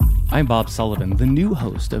I'm Bob Sullivan, the new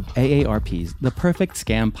host of AARP's The Perfect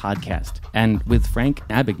Scam podcast. And with Frank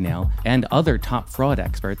Abagnale and other top fraud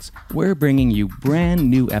experts, we're bringing you brand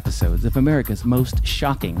new episodes of America's most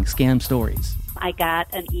shocking scam stories. I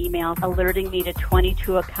got an email alerting me to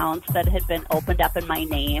 22 accounts that had been opened up in my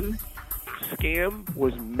name. Scam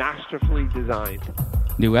was masterfully designed.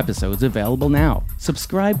 New episodes available now.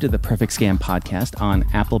 Subscribe to the Perfect Scam podcast on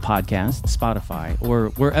Apple Podcasts, Spotify, or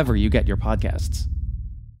wherever you get your podcasts.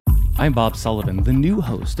 I'm Bob Sullivan, the new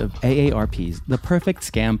host of AARP's The Perfect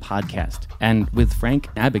Scam podcast. And with Frank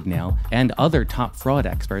Abagnale and other top fraud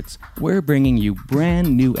experts, we're bringing you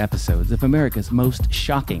brand new episodes of America's most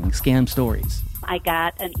shocking scam stories. I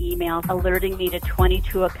got an email alerting me to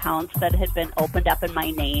 22 accounts that had been opened up in my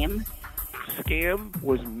name. Scam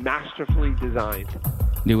was masterfully designed.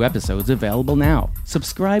 New episodes available now.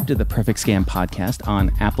 Subscribe to the Perfect Scam podcast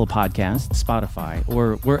on Apple Podcasts, Spotify,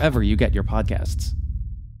 or wherever you get your podcasts.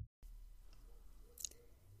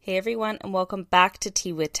 Hey everyone, and welcome back to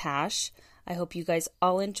Tea with Tash. I hope you guys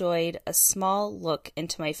all enjoyed a small look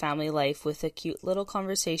into my family life with a cute little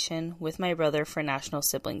conversation with my brother for National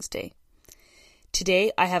Siblings Day.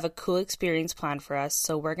 Today, I have a cool experience planned for us,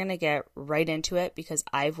 so we're going to get right into it because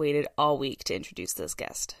I've waited all week to introduce this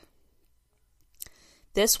guest.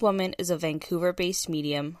 This woman is a Vancouver-based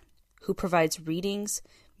medium who provides readings,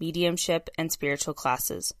 mediumship, and spiritual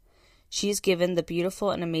classes. She is given the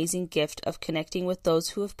beautiful and amazing gift of connecting with those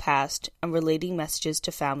who have passed and relating messages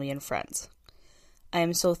to family and friends. I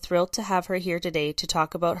am so thrilled to have her here today to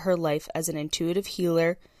talk about her life as an intuitive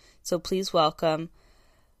healer, so please welcome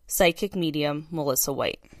psychic medium Melissa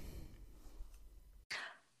White.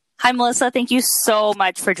 Hi, Melissa. Thank you so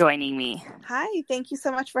much for joining me. Hi. Thank you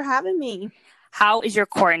so much for having me. How is your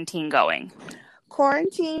quarantine going?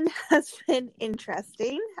 Quarantine has been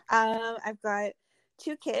interesting. I've got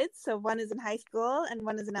 2 kids. So one is in high school and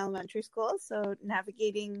one is in elementary school. So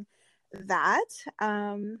navigating that,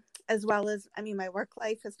 as well as, my work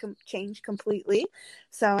life has changed completely.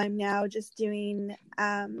 So I'm now just doing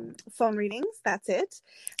phone readings. That's it.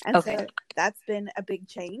 And okay. So that's been a big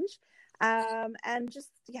change. And just,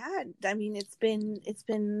 it's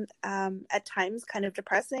been at times kind of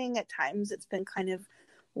depressing. At times it's been kind of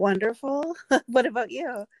wonderful. What about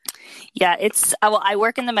you? Yeah, I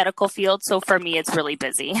work in the medical field, so for me, it's really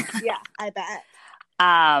busy. Yeah, I bet.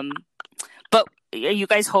 But are you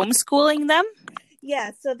guys homeschooling them?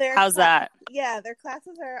 Yeah, so how's that? Yeah, their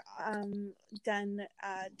classes are done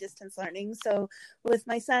distance learning. So with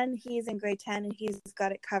my son, he's in grade 10 and he's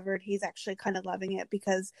got it covered. He's actually kind of loving it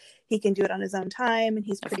because he can do it on his own time and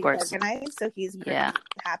he's pretty organized. So he's pretty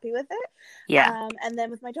happy with it. Yeah. And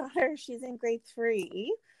then with my daughter, she's in grade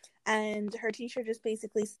 3. And her teacher just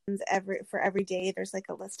basically sends every day, there's like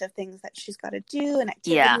a list of things that she's got to do and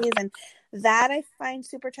activities. And that I find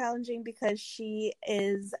super challenging because she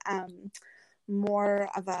is more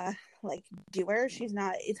of a doer.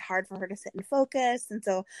 It's hard for her to sit and focus. And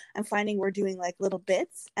so I'm finding we're doing like little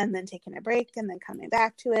bits and then taking a break and then coming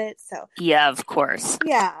back to it. So yeah, of course.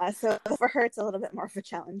 Yeah. So for her, it's a little bit more of a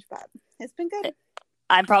challenge, but it's been good.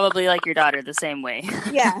 I'm probably like your daughter the same way.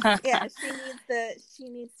 Yeah. She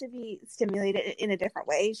needs to be stimulated in a different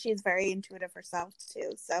way. She's very intuitive herself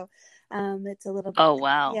too. So it's a little bit. Oh,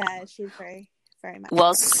 wow. Yeah, she's very, very much.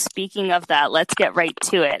 Well, speaking of that, let's get right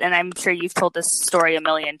to it. And I'm sure you've told this story a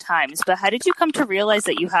million times, but how did you come to realize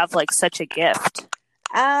that you have like such a gift?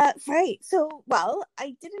 Right. So, well,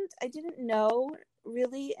 I didn't know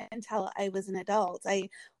really until I was an adult. I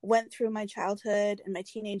went through my childhood and my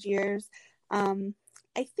teenage years.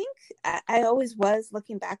 I think I always was.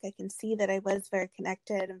 Looking back, I can see that I was very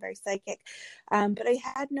connected and very psychic, but I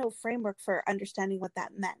had no framework for understanding what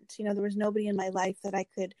that meant. There was nobody in my life that I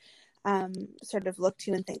could sort of look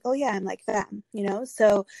to and think, oh yeah, I'm like them,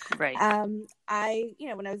 So right. I,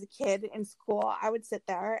 when I was a kid in school, I would sit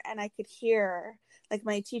there and I could hear, like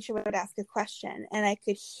my teacher would ask a question and I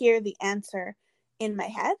could hear the answer in my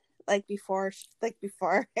head. Before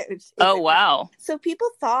oh wow. So people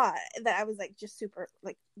thought that I was just super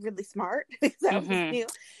really smart because I was new,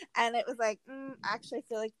 and it was actually I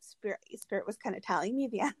feel like spirit was kind of telling me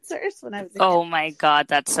the answers when I was a kid. Oh my god,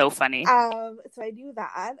 that's so funny. So I do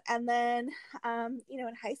that, and then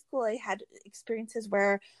in high school I had experiences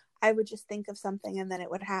where I would just think of something and then it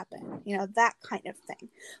would happen, that kind of thing.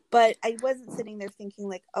 But I wasn't sitting there thinking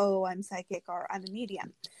oh, I'm psychic or I'm a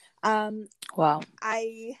medium. Wow.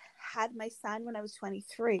 I had my son when I was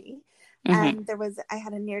 23 and I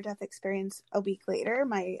had a near-death experience a week later.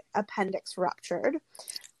 My appendix ruptured.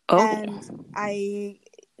 Oh. And I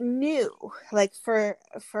knew, like for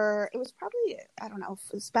it was probably, I don't know,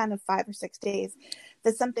 a span of 5 or 6 days,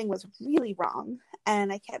 that something was really wrong.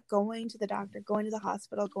 And I kept going to the doctor, going to the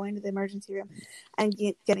hospital, going to the emergency room, and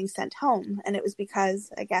getting sent home. And it was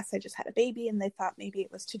because I guess I just had a baby, and they thought maybe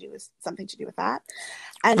it was something to do with that.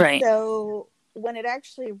 And Right. so when it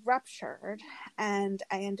actually ruptured, and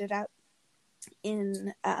I ended up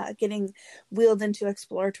in getting wheeled into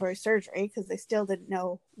exploratory surgery because they still didn't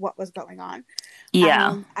know what was going on.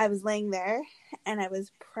 Yeah. I was laying there and I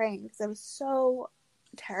was praying because I was so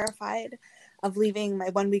terrified of leaving my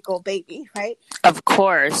 1-week-old baby, right? Of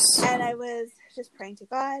course. And I was just praying to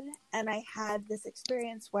God, and I had this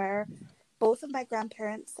experience where both of my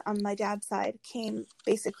grandparents on my dad's side came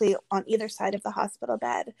basically on either side of the hospital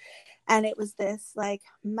bed, and it was this like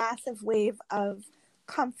massive wave of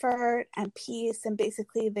comfort and peace, and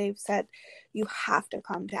basically they've said, you have to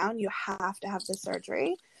calm down, you have to have the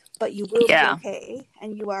surgery, but you will be okay,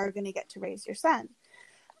 and you are going to get to raise your son.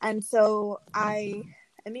 And so I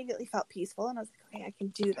immediately felt peaceful, and I was like, okay, I can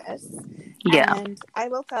do this. Yeah. And I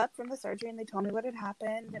woke up from the surgery, and they told me what had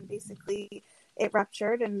happened, and basically it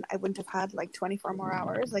ruptured, and I wouldn't have had like 24 more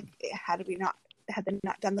hours, like it had they not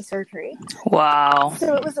done the surgery. Wow.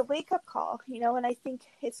 So it was a wake-up call, and I think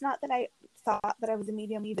it's not that I thought that I was a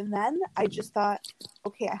medium even then. I just thought,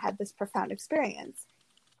 okay, I had this profound experience.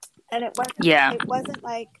 And it wasn't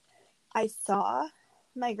like I saw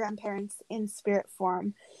my grandparents in spirit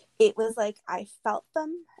form. It was like I felt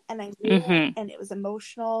them, and I knew it, and it was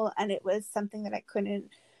emotional, and it was something that I couldn't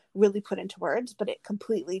really put into words, but it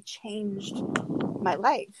completely changed my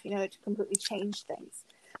life. It completely changed things.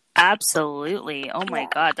 Absolutely. Oh my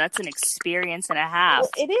God, that's an experience and a half.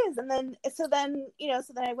 Well, it is. And then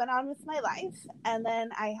I went on with my life, and then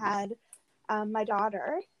I had my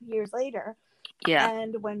daughter years later. Yeah.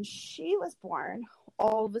 And when she was born,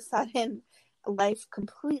 all of a sudden life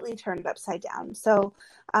completely turned upside down. So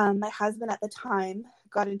my husband at the time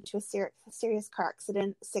got into a serious car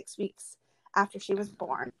accident 6 weeks after she was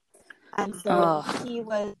born. And so he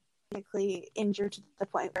was basically injured to the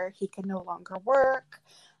point where he could no longer work.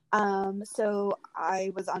 So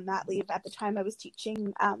I was on mat leave. At the time I was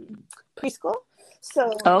teaching preschool.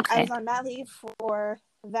 So I was on mat leave for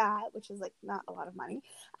that, which is like not a lot of money.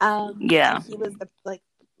 He was the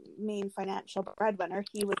main financial breadwinner.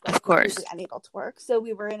 He was completely unable to work. So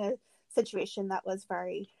we were in a situation that was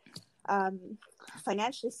very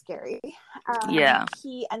financially scary.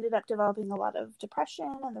 He ended up developing a lot of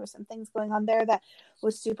depression, and there were some things going on there that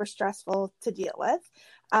was super stressful to deal with.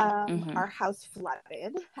 Our house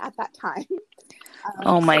flooded at that time.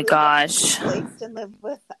 Oh my gosh. Placed and lived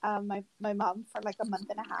with my mom for like a month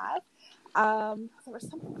and a half. There was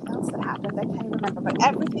something else that happened. I can't even remember, but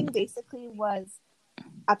everything basically was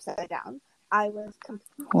upside down. I was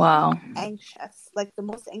completely anxious, like the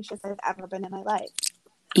most anxious I've ever been in my life.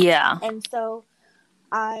 Yeah. And so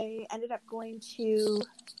I ended up going to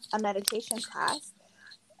a meditation class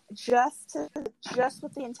just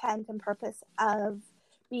with the intent and purpose of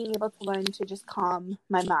being able to learn to just calm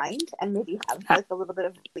my mind and maybe have like a little bit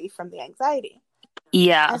of relief from the anxiety.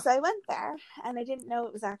 Yeah. And so I went there, and I didn't know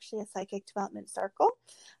it was actually a psychic development circle.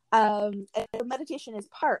 Meditation is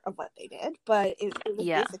part of what they did, but it was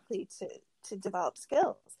basically to develop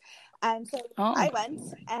skills. And so I went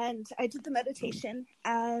and I did the meditation,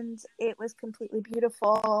 and it was completely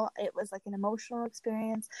beautiful. It was like an emotional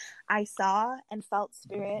experience. I saw and felt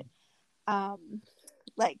spirit,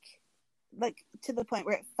 like to the point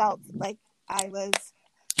where it felt like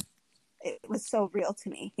it was so real to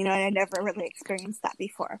me, and I never really experienced that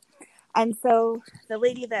before. And so the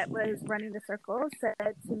lady that was running the circle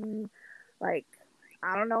said to me, like,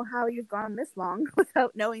 I don't know how you've gone this long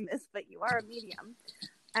without knowing this, but you are a medium.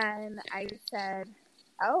 And I said,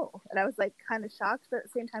 oh, and I was like kind of shocked, but at the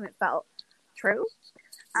same time it felt true.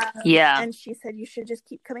 And she said, you should just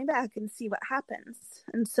keep coming back and see what happens.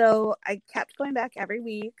 And so I kept going back every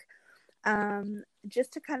week,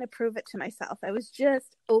 just to kind of prove it to myself. I was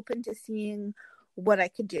just open to seeing what I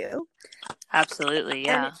could do. Absolutely,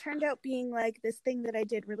 yeah. And it turned out being like this thing that I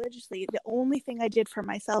did religiously, the only thing I did for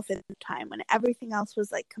myself at the time when everything else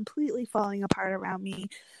was like completely falling apart around me.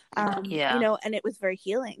 And it was very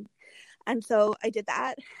healing. And so I did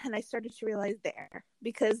that, and I started to realize there,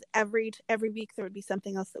 because every week there would be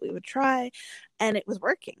something else that we would try, and it was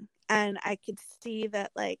working. And I could see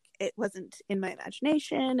that like it wasn't in my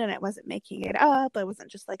imagination, and I wasn't making it up. I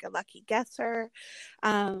wasn't just like a lucky guesser,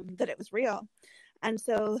 that it was real. And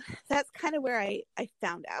so that's kind of where I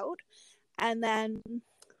found out. And then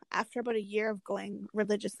after about a year of going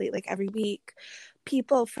religiously, like every week,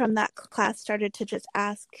 people from that class started to just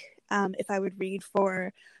ask if I would read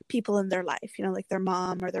for people in their life, you know, like their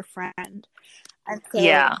mom or their friend. And so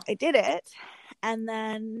Yeah. I did it. And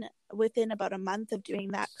then within about a month of doing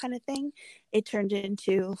that kind of thing, it turned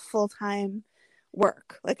into full-time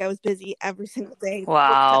work. Like I was busy every single day.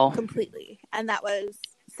 Wow. Completely. And that was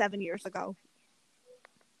 7 years ago.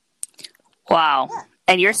 Wow. Yeah.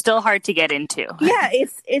 And you're still hard to get into. Yeah,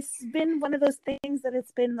 it's been one of those things that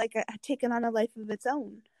it's been like taken on a life of its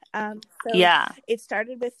own. So Yeah. it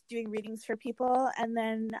started with doing readings for people, and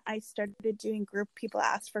then I started doing people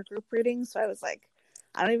asked for group readings. So I was like,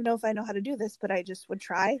 I don't even know if I know how to do this, but I just would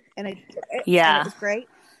try, and I did it. Yeah. And it was great.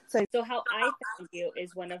 So how I found you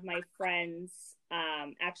is one of my friends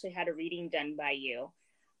actually had a reading done by you.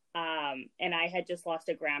 And I had just lost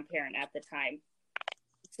a grandparent at the time.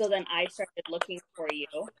 So then I started looking for you,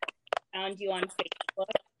 found you on Facebook,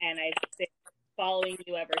 and I've been following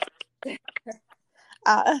you ever since.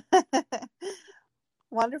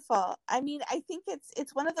 Wonderful. I mean, I think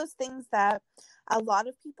it's one of those things that a lot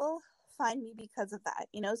of people find me because of that,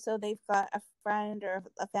 you know, so they've got a friend or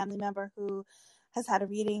a family member who has had a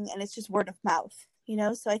reading, and it's just word of mouth, you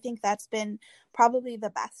know, so I think that's been probably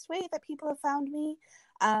the best way that people have found me,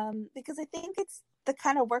 because I think it's the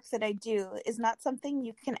kind of work that I do is not something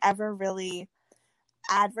you can ever really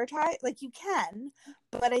advertise. Like you can,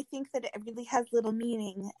 but I think that it really has little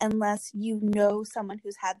meaning unless you know someone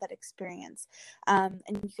who's had that experience, and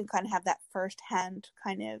you can kind of have that firsthand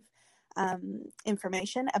kind of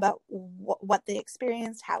information about what they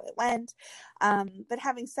experienced, how it went. But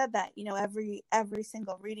having said that, you know, every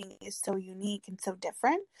single reading is so unique and so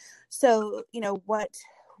different. So, you know, what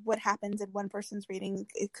happens in one person's reading,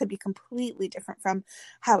 it could be completely different from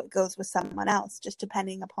how it goes with someone else, just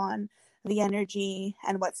depending upon the energy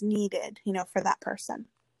and what's needed, you know, for that person.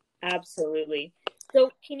 Absolutely.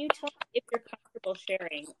 So can you tell me, if you're comfortable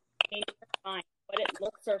sharing, in your mind, what it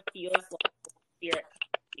looks or feels like spirit?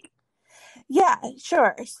 Yeah,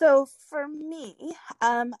 sure. So for me,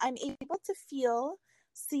 I'm able to feel,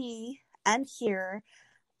 see, and hear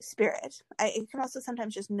spirit. I can also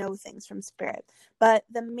sometimes just know things from spirit, but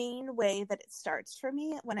the main way that it starts for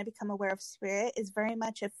me when I become aware of spirit is very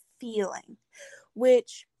much a feeling,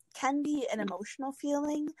 which can be an emotional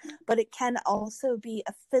feeling, but it can also be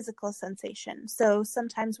a physical sensation. So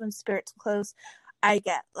sometimes when spirit's close, I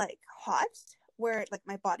get like hot, where like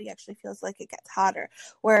my body actually feels like it gets hotter.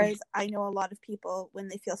 Whereas I know a lot of people, when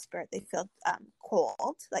they feel spirit, they feel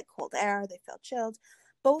cold, like cold air, they feel chilled.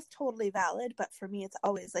 Both totally valid, but for me, it's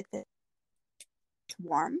always like the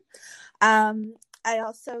warm. I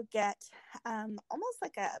also get almost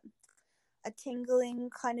like a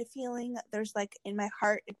tingling kind of feeling. There's like in my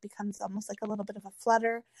heart, it becomes almost like a little bit of a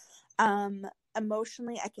flutter.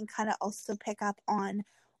 Emotionally, I can kind of also pick up on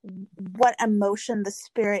what emotion the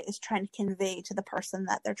spirit is trying to convey to the person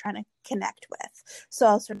that they're trying to connect with. So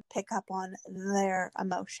I'll sort of pick up on their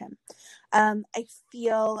emotion. I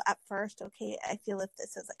feel at first, okay, I feel if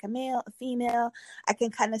this is like a male, a female. I can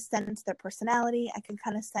kind of sense their personality. I can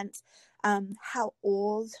kind of sense how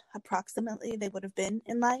old approximately they would have been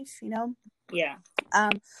in life, you know? Yeah.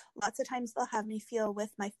 Lots of times they'll have me feel with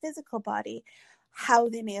my physical body how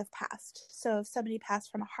they may have passed. So if somebody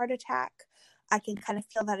passed from a heart attack, I can kind of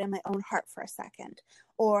feel that in my own heart for a second.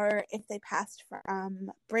 Or if they passed from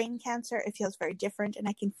brain cancer, it feels very different, and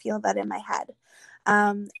I can feel that in my head.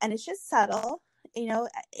 And it's just subtle. You know,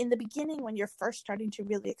 in the beginning, when you're first starting to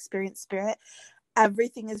really experience spirit,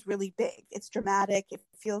 everything is really big. It's dramatic. It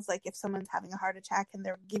feels like if someone's having a heart attack and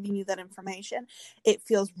they're giving you that information, it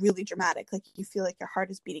feels really dramatic. Like you feel like your heart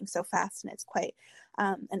is beating so fast, and it's quite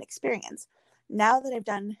an experience. Now that I've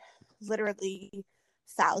done literally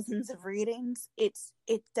thousands of readings, it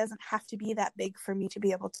doesn't have to be that big for me to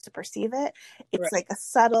be able to perceive it. It's Right. like a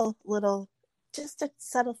subtle little, just a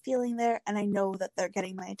subtle feeling there, and I know that they're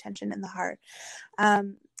getting my attention in the heart.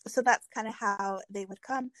 So that's kind of how they would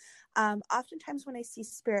come. Oftentimes when I see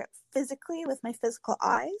spirit physically with my physical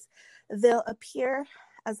eyes, they'll appear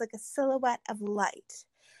as like a silhouette of light.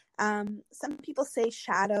 Some people say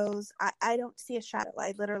shadows. I don't see a shadow.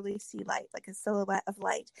 I literally see light, like a silhouette of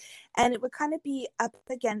light. And it would kind of be up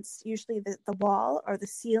against usually the wall or the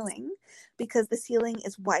ceiling, because the ceiling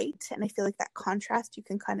is white, and I feel like that contrast, you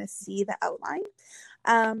can kind of see the outline.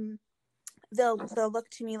 They'll look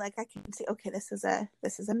to me like I can see, okay, this is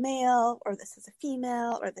a male, or this is a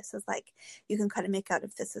female, or this is like, you can kind of make out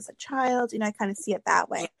if this is a child, you know, I kind of see it that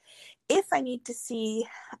way. If I need to see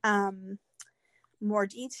more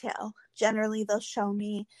detail, generally they'll show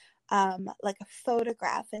me like a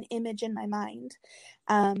photograph, an image in my mind,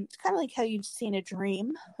 kind of like how you'd see in a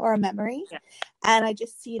dream or a memory. Yeah. And I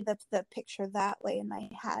just see the picture that way in my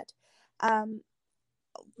head.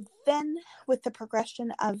 then with the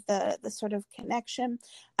progression of the sort of connection,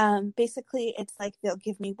 basically it's like they'll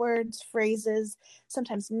give me words, phrases,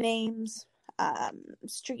 sometimes names,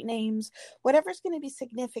 street names, whatever's going to be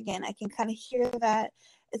significant. I can kind of hear that.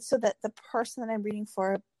 It's so that the person that I'm reading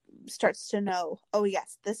for starts to know, oh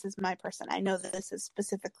yes, this is my person. I know that this is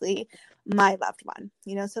specifically my loved one,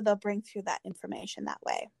 you know, so they'll bring through that information that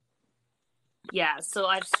way. Yeah, so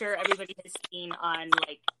I'm sure everybody has seen on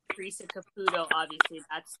like Teresa Caputo, obviously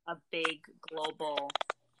that's a big global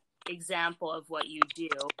example of what you do.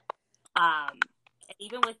 And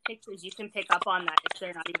even with pictures, you can pick up on that if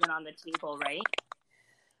they're not even on the table, right?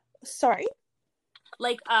 Sorry?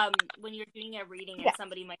 Like when you're doing a reading and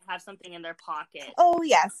somebody might have something in their pocket. Oh,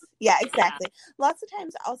 yes. Yeah, exactly. Yeah. Lots of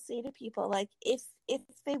times I'll say to people, like, if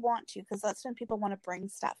they want to, because lots of times people want to bring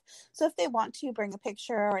stuff. So if they want to bring a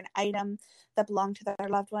picture or an item that belonged to their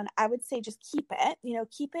loved one, I would say just keep it, you know,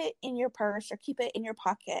 keep it in your purse or keep it in your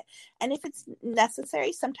pocket. And if it's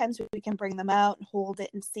necessary, sometimes we can bring them out and hold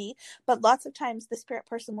it and see. But lots of times the spirit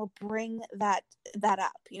person will bring that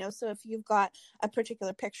up, you know. So if you've got a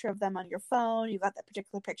particular picture of them on your phone, you've got that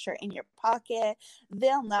particular picture in your pocket,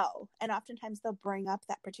 they'll know. And oftentimes they'll bring up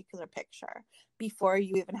that particular picture before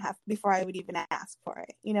I would even ask for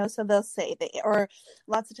it, you know. So they'll say or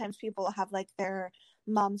lots of times people will have like their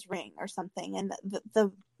mom's ring or something, and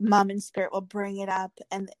the mom in spirit will bring it up,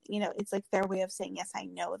 and you know, it's like their way of saying, yes, I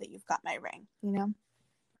know that you've got my ring, you know.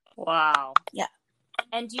 Wow. Yeah.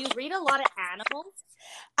 And do you read a lot of animals?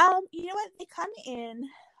 You know what, they come in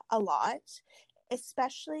a lot,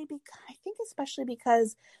 especially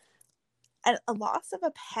because a loss of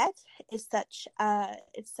a pet is such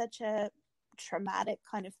a traumatic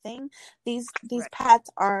kind of thing. These right.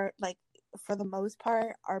 Pets are, like, for the most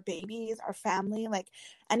part, our babies, our family. Like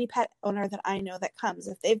any pet owner that I know that comes,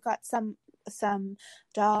 if they've got some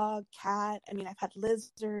dog, cat, I mean, I've had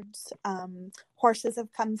lizards, horses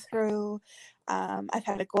have come through, I've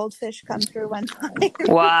had a goldfish come through one time.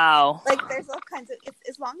 Wow. Like there's all kinds of,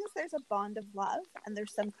 as long as there's a bond of love and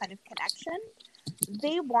there's some kind of connection,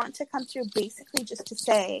 they want to come through basically just to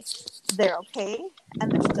say they're okay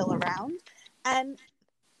and they're still around. And,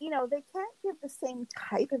 you know, they can't give the same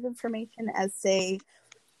type of information as, say,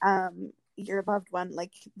 your loved one,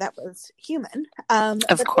 like that was human.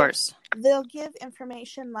 Of course. They'll give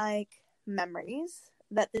information like memories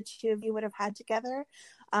that the two of you would have had together.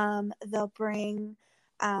 They'll bring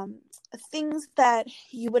things that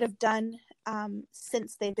you would have done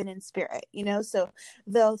since they've been in spirit, you know. So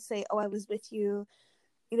they'll say, oh, I was with you,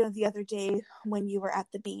 you know, the other day when you were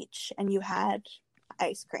at the beach and you had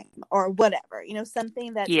ice cream or whatever, you know,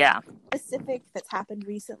 something that's specific that's happened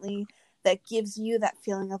recently that gives you that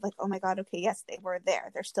feeling of like, oh my God, okay, yes, they were there.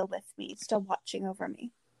 They're still with me, still watching over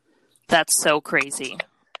me. That's so crazy.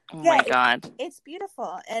 Oh my God. It's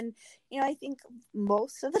beautiful. And, you know, I think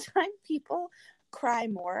most of the time people cry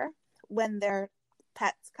more when their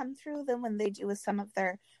pets come through than when they do with some of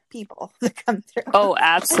their people that come through. Oh,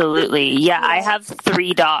 absolutely. Yeah. I have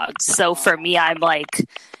 3 dogs. So for me, I'm like,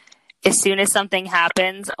 as soon as something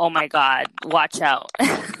happens, oh my God, watch out.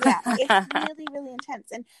 Yeah, it's really, really intense.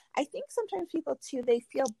 And I think sometimes people too, they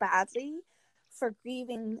feel badly for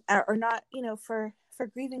grieving or not, you know, for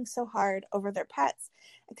grieving so hard over their pets,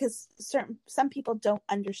 because some people don't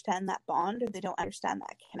understand that bond or they don't understand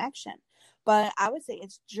that connection. But I would say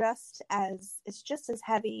it's just as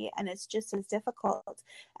heavy and it's just as difficult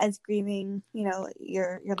as grieving, you know,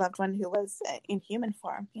 your loved one who was in human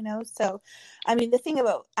form, you know. So, I mean, the thing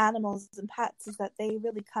about animals and pets is that they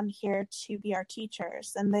really come here to be our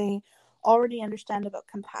teachers, and they already understand about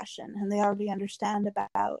compassion, and they already understand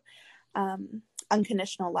about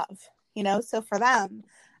unconditional love, you know. So for them,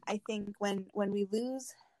 I think when we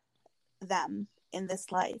lose them in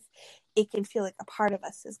this life, it can feel like a part of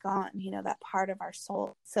us is gone, you know, that part of our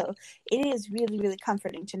soul. So it is really, really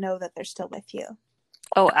comforting to know that they're still with you.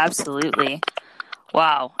 Oh, absolutely.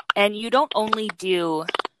 Wow. And you don't only do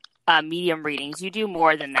medium readings, you do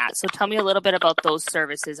more than that. So tell me a little bit about those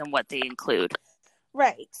services and what they include.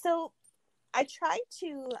 Right. So I try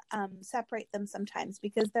to separate them sometimes,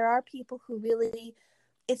 because there are people who really,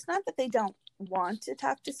 it's not that they don't want to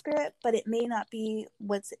talk to spirit, but it may not be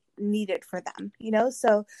what's needed for them, you know.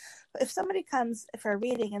 So if somebody comes for a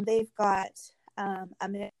reading and they've got a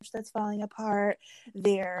marriage that's falling apart,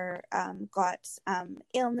 they're got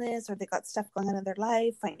illness, or they got stuff going on in their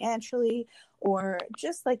life financially, or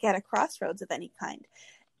just like at a crossroads of any kind,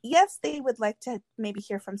 yes, they would like to maybe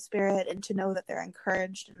hear from spirit and to know that they're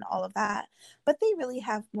encouraged and all of that, but they really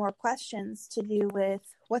have more questions to do with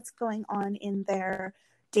what's going on in their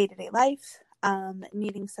day-to-day life,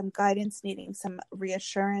 needing some guidance, needing some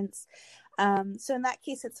reassurance, So in that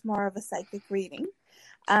case, it's more of a psychic reading.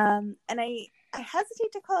 And I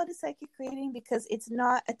hesitate to call it a psychic reading because it's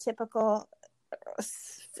not a typical,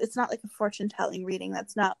 it's not like a fortune telling reading.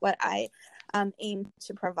 That's not what I aim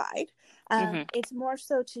to provide. It's more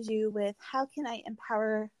so to do with how can I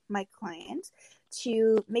empower my client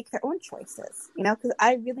to make their own choices, because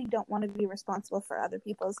I really don't want to be responsible for other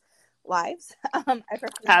people's lives.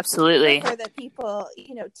 Absolutely. I prefer that people,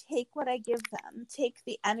 take what I give them, take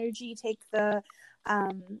the energy, take the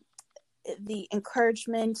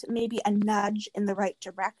encouragement, maybe a nudge in the right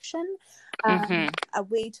direction, a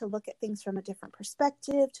way to look at things from a different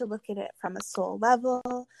perspective, to look at it from a soul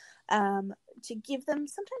level, to give them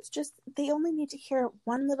sometimes just, they only need to hear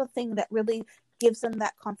one little thing that really gives them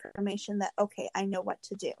that confirmation that, okay, I know what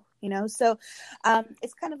to do, so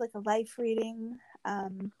it's kind of like a life reading,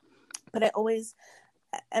 but I always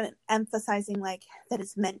am emphasizing like that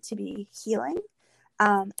it's meant to be healing.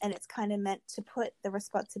 And it's kind of meant to put the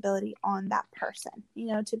responsibility on that person,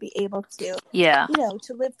 to be able to,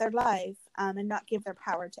 to live their life and not give their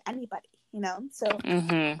power to anybody, So,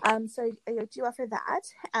 so I do offer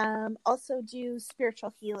that. Also do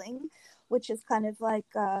spiritual healing, which is kind of like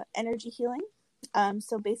energy healing.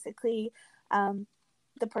 So basically,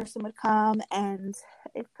 the person would come and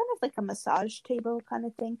it's kind of like a massage table kind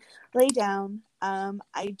of thing, lay down.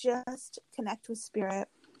 I just connect with spirit,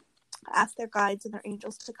 ask their guides and their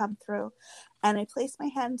angels to come through, and I place my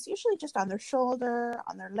hands usually just on their shoulder,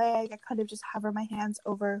 on their leg. I kind of just hover my hands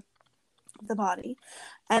over the body,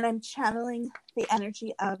 and I'm channeling the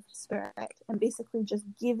energy of spirit and basically just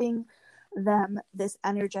giving them this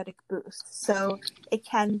energetic boost. So it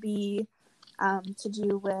can be to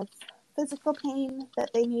do with physical pain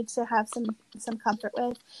that they need to have some comfort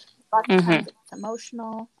with. Lots of times it's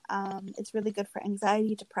emotional. It's really good for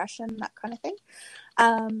anxiety, depression, that kind of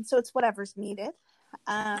thing. So it's whatever's needed.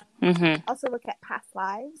 Also look at past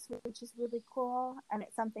lives, which is really cool. And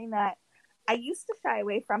it's something that I used to shy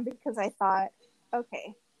away from because I thought,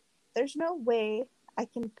 okay, there's no way I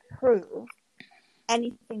can prove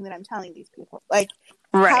anything that I'm telling these people. Like,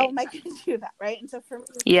 how am I going to do that, right? And so for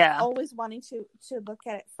me, always wanting to look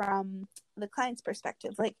at it from the client's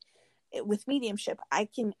perspective, like, with mediumship, I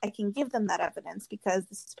can give them that evidence because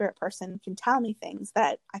the spirit person can tell me things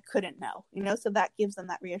that I couldn't know, so that gives them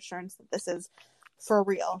that reassurance that this is for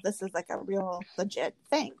real. This is like a real legit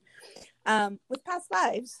thing. With past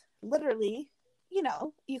lives, literally,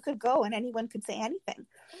 you could go and anyone could say anything.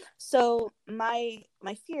 So my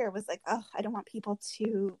fear was like, oh, I don't want people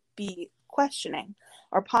to be questioning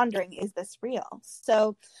or pondering, is this real?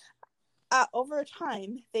 So over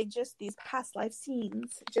time, these past life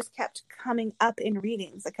scenes just kept coming up in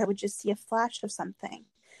readings. Like I would just see a flash of something.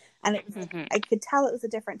 And it was I could tell it was a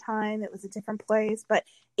different time. It was a different place, but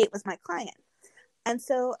it was my client. And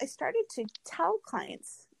so I started to tell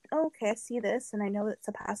clients, oh, okay, I see this and I know it's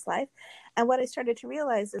a past life. And what I started to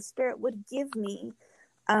realize is spirit would give me,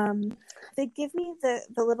 they'd give me the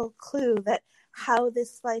little clue that how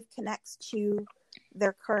this life connects to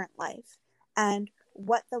their current life and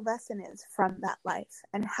what the lesson is from that life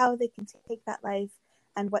and how they can take that life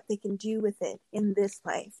and what they can do with it in this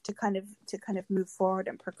life to kind of move forward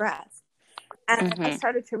and progress. And I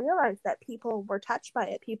started to realize that people were touched by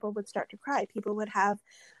it. People would start to cry. People would have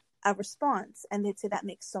a response and they'd say that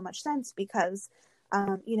makes so much sense because,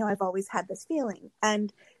 I've always had this feeling.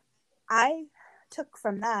 And I took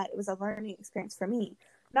from that, it was a learning experience for me,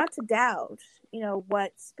 not to doubt,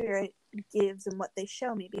 what spirit gives and what they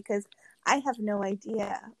show me, because I have no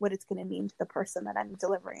idea what it's going to mean to the person that I'm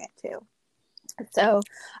delivering it to. So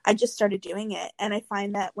I just started doing it. And I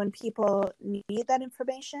find that when people need that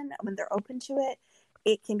information, when they're open to it,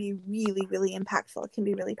 it can be really, really impactful. It can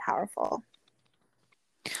be really powerful.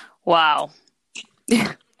 Wow.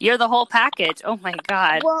 You're the whole package. Oh my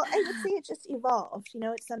God. Well, I would say it just evolved.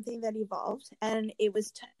 It's something that evolved, and it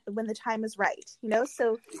was when the time was right.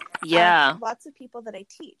 So lots of people that I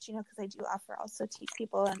teach, because I do also teach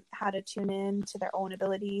people on how to tune in to their own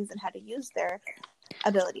abilities and how to use their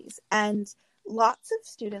abilities. And lots of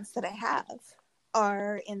students that I have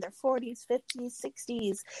are in their 40s, 50s,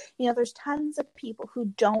 60s. There's tons of people who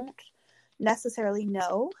don't necessarily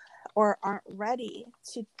know or aren't ready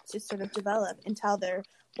to sort of develop until they're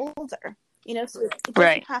older, so it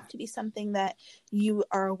doesn't have to be something that you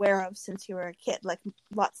are aware of since you were a kid. Like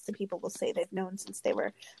lots of people will say they've known since they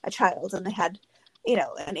were a child and they had,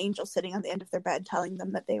 an angel sitting on the end of their bed telling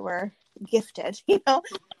them that they were gifted, I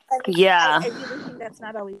really think that's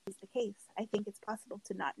not always the case. I think it's possible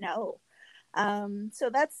to not know. So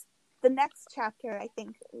that's the next chapter, I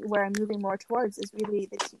think, where I'm moving more towards is really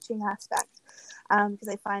the teaching aspect. because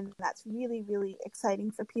I find that's really, really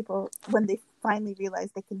exciting for people when they finally realize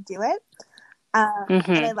they can do it. And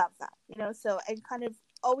I love that, so I'm kind of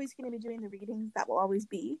always going to be doing the readings. That will always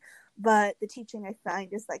be, but the teaching I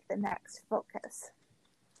find is like the next focus.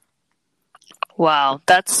 Wow,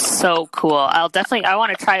 that's so cool. I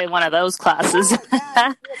want to try one of those classes.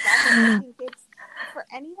 I think it's for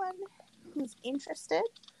anyone who's interested,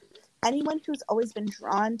 anyone who's always been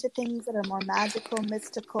drawn to things that are more magical,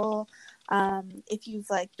 mystical. If you've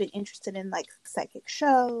like been interested in like psychic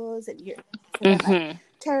shows and you're interested in like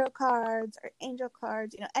tarot cards or angel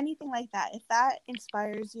cards, anything like that. If that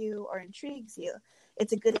inspires you or intrigues you,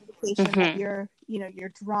 it's a good indication that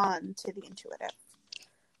you're drawn to the intuitive.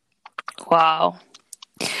 Wow.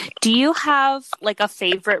 Do you have like a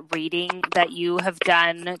favorite reading that you have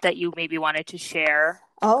done that you maybe wanted to share?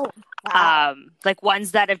 Oh, wow. Like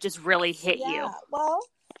ones that have just really hit you? Well,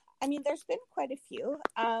 I mean, there's been quite a few.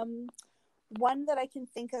 One that I can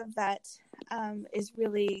think of that is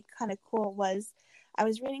really kind of cool was I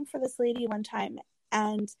was reading for this lady one time,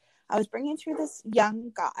 and I was bringing through this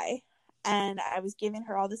young guy, and I was giving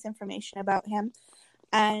her all this information about him,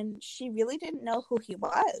 and she really didn't know who he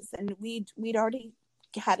was, and we'd already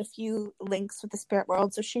had a few links with the spirit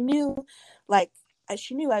world, so she knew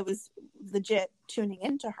I was legit tuning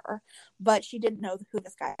into her, but she didn't know who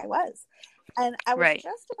this guy was. And I was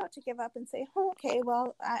just about to give up and say, oh, okay,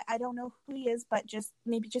 well, I don't know who he is, but just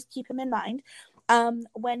keep him in mind.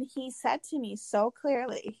 When he said to me so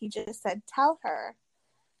clearly, he just said, tell her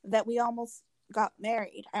that we almost got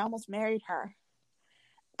married. I almost married her.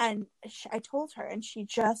 And I told her, and she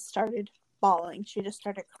just started bawling. She just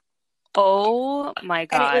started crying. Oh, my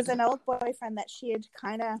God. And it was an old boyfriend that she had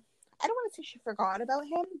kind of, I don't want to say she forgot about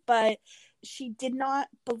him, but she did not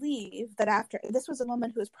believe that after, this was a woman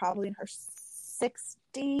who was probably in her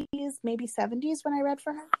 60s, maybe 70s when I read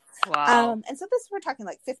for her. Wow. And so we're talking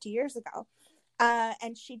like 50 years ago.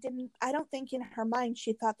 And she didn't, I don't think in her mind,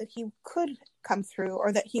 she thought that he could come through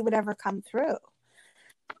or that he would ever come through.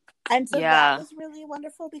 And so that was really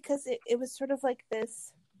wonderful because it was sort of like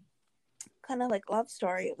this kind of like love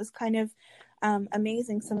story. It was kind of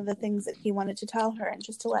amazing, some of the things that he wanted to tell her, and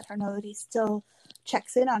just to let her know that he still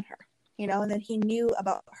checks in on her, and that he knew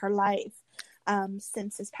about her life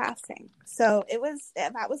since his passing. So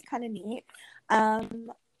that was kind of neat.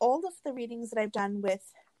 All of the readings that I've done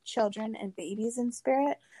with children and babies in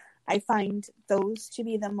spirit, I find those to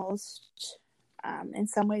be the most, in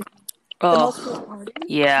some ways, the most rewarding,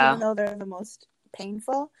 even though they're the most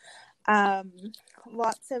painful.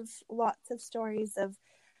 Lots of stories of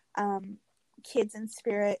kids in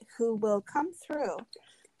spirit who will come through,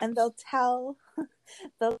 and they'll tell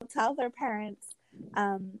their parents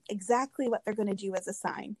exactly what they're going to do as a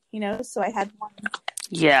sign. So I had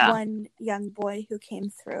one young boy who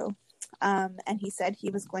came through, and he said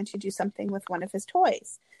he was going to do something with one of his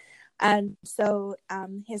toys, and so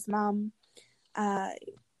his mom,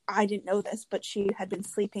 I didn't know this, but she had been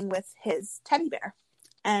sleeping with his teddy bear,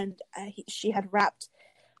 and she had wrapped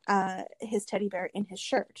his teddy bear in his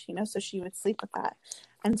shirt, so she would sleep with that.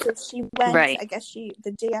 And so she went, I guess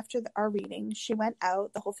the day after our reading, she went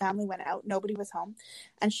out, the whole family went out, nobody was home,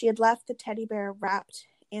 and she had left the teddy bear wrapped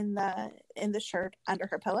in the shirt under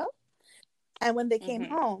her pillow. And when they came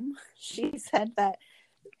home, she said that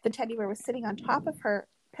the teddy bear was sitting on top of her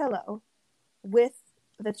pillow with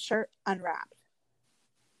the shirt unwrapped.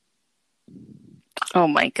 Oh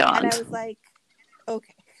my God. And I was like,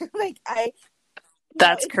 okay.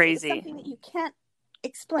 That's crazy. It's something that you can't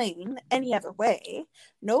explain any other way.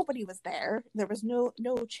 Nobody was there. There was no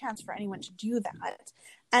chance for anyone to do that.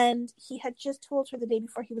 And he had just told her the day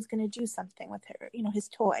before he was going to do something with her, his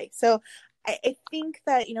toy. So I think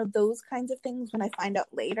that, those kinds of things, when I find out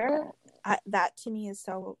later, that to me is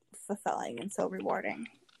so fulfilling and so rewarding.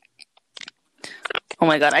 Oh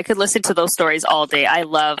my God, I could listen to those stories all day. I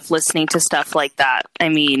love listening to stuff like that. I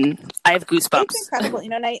mean, I have goosebumps. It's incredible,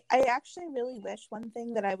 and I actually really wish, one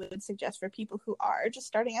thing that I would suggest for people who are just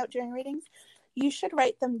starting out doing readings, you should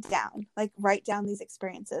write them down, write down these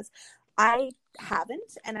experiences. I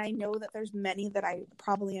haven't, and I know that there's many that I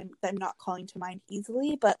probably am not calling to mind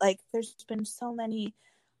easily, but there's been so many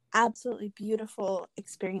absolutely beautiful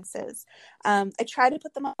experiences. I try to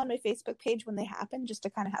put them on my Facebook page when they happen, just to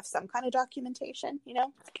kind of have some kind of documentation,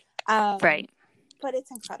 right. But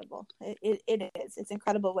it's incredible. It is. It's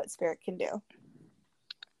incredible what spirit can do.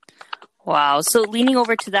 Wow. So leaning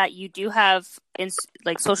over to that, you do have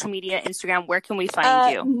social media, Instagram. Where can we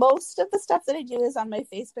find you? Most of the stuff that I do is on my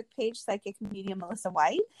Facebook page, Psychic Medium Melissa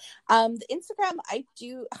White. The Instagram, I'm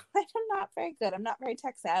not very good. I'm not very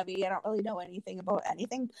tech savvy. I don't really know anything about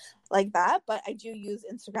anything like that, but I do use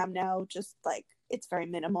Instagram now. Just like, it's very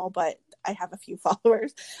minimal, but I have a few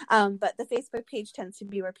followers. But the Facebook page tends to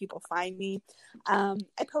be where people find me. I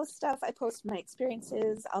post stuff. I post my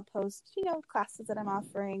experiences. I'll post, classes that I'm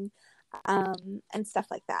offering. And stuff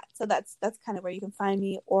like that. So that's kind of where you can find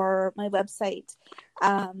me, or my website,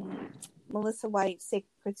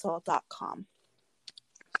 melissawhitesacredsoul.com.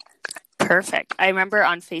 Perfect. I remember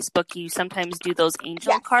on Facebook you sometimes do those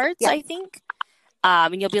angel cards, I think.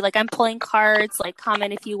 And you'll be like, I'm pulling cards, like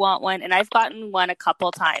comment if you want one. And I've gotten one a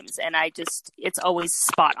couple times, and it's always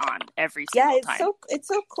spot on every single time. It's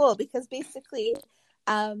so cool because basically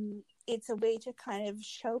it's a way to kind of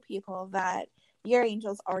show people that your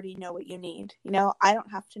angels already know what you need. I don't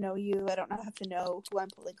have to know you. I don't have to know who I'm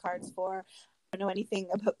pulling cards for. I don't know anything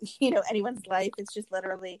about, anyone's life. It's just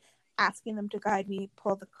literally asking them to guide me,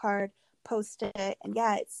 pull the card, post it. And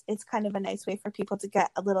it's kind of a nice way for people to get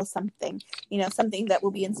a little something, something that will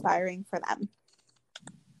be inspiring for them.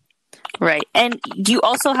 Right. And you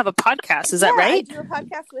also have a podcast, is that right? I do a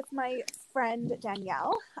podcast with my friend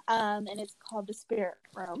Danielle, and it's called The Spirit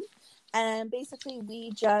Room. And basically,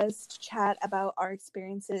 we just chat about our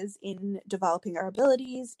experiences in developing our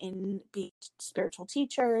abilities, in being spiritual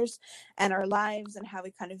teachers, and our lives, and how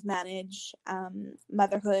we kind of manage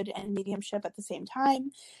motherhood and mediumship at the same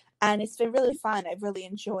time. And it's been really fun. I've really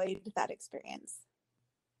enjoyed that experience.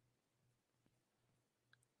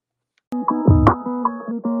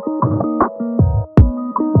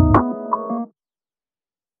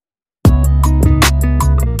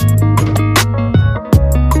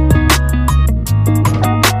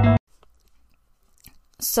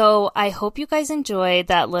 So I hope you guys enjoyed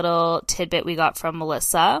that little tidbit we got from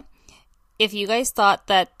Melissa. If you guys thought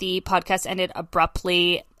that the podcast ended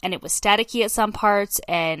abruptly and it was staticky at some parts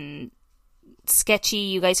and sketchy,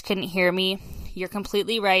 you guys couldn't hear me, you're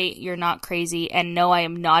completely right. You're not crazy. And no, I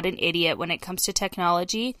am not an idiot when it comes to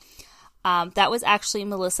technology. That was actually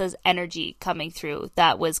Melissa's energy coming through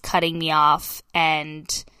that was cutting me off,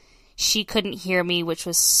 and she couldn't hear me, which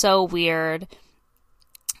was so weird.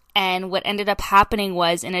 And what ended up happening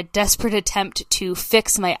was, in a desperate attempt to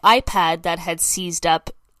fix my iPad that had seized up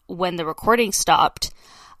when the recording stopped,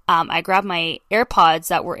 I grabbed my AirPods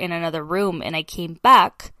that were in another room, and I came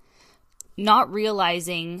back, not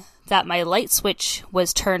realizing that my light switch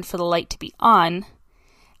was turned for the light to be on,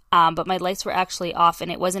 but my lights were actually off,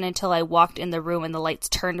 and it wasn't until I walked in the room and the lights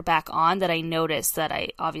turned back on that I noticed that I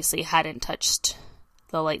obviously hadn't touched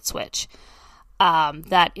the light switch.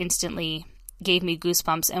 That instantly gave me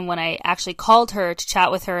goosebumps. And when I actually called her to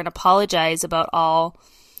chat with her and apologize about all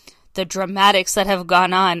the dramatics that have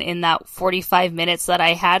gone on in that 45 minutes that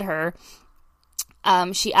I had her,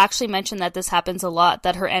 she actually mentioned that this happens a lot,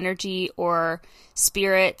 that her energy or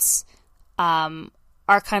spirits are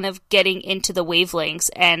kind of getting into the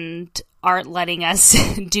wavelengths and aren't letting us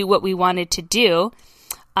do what we wanted to do.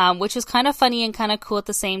 Which is kind of funny and kind of cool at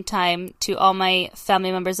the same time. To all my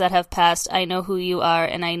family members that have passed, I know who you are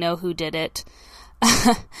and I know who did it.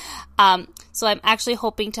 So I'm actually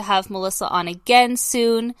hoping to have Melissa on again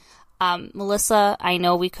soon. Melissa, I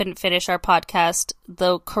know we couldn't finish our podcast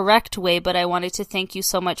the correct way, but I wanted to thank you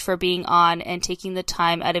so much for being on and taking the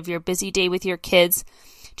time out of your busy day with your kids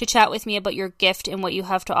to chat with me about your gift and what you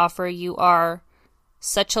have to offer. You are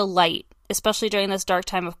such a light, especially during this dark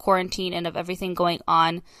time of quarantine and of everything going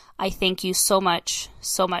on. I thank you so much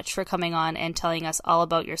for coming on and telling us all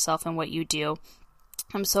about yourself and what you do.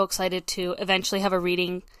 I'm so excited to eventually have a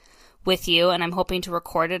reading with you, and I'm hoping to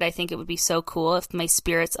record it. I think it would be so cool if my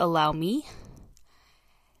spirits allow me.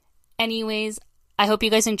 Anyways, I hope you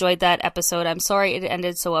guys enjoyed that episode. I'm sorry it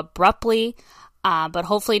ended so abruptly, but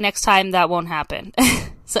hopefully next time that won't happen.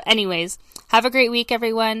 So anyways, have a great week,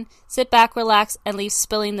 everyone. Sit back, relax, and leave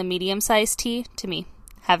spilling the medium-sized tea to me.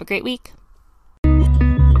 Have a great week.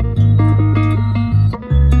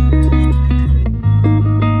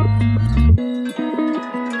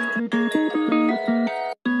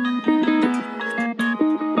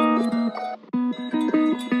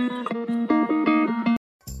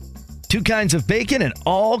 Two kinds of bacon and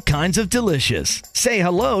all kinds of delicious. Say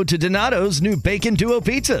hello to Donato's new Bacon Duo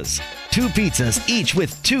pizzas. 2 pizzas, each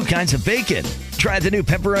with 2 kinds of bacon. Try the new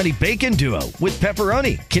Pepperoni Bacon Duo with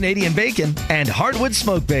pepperoni, Canadian bacon, and hardwood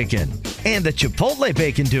smoked bacon. And the Chipotle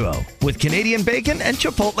Bacon Duo with Canadian bacon and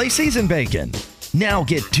Chipotle seasoned bacon. Now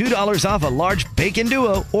get $2 off a large Bacon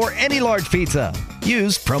Duo or any large pizza.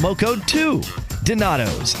 Use promo code 2.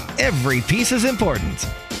 Donato's, every piece is important.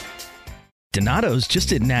 Donato's just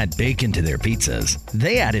didn't add bacon to their pizzas.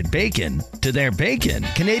 They added bacon to their bacon.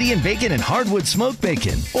 Canadian bacon and hardwood smoked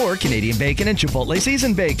bacon, or Canadian bacon and Chipotle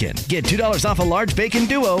seasoned bacon. Get $2 off a large bacon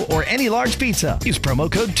duo or any large pizza. Use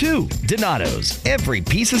promo code 2. Donato's, every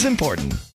piece is important.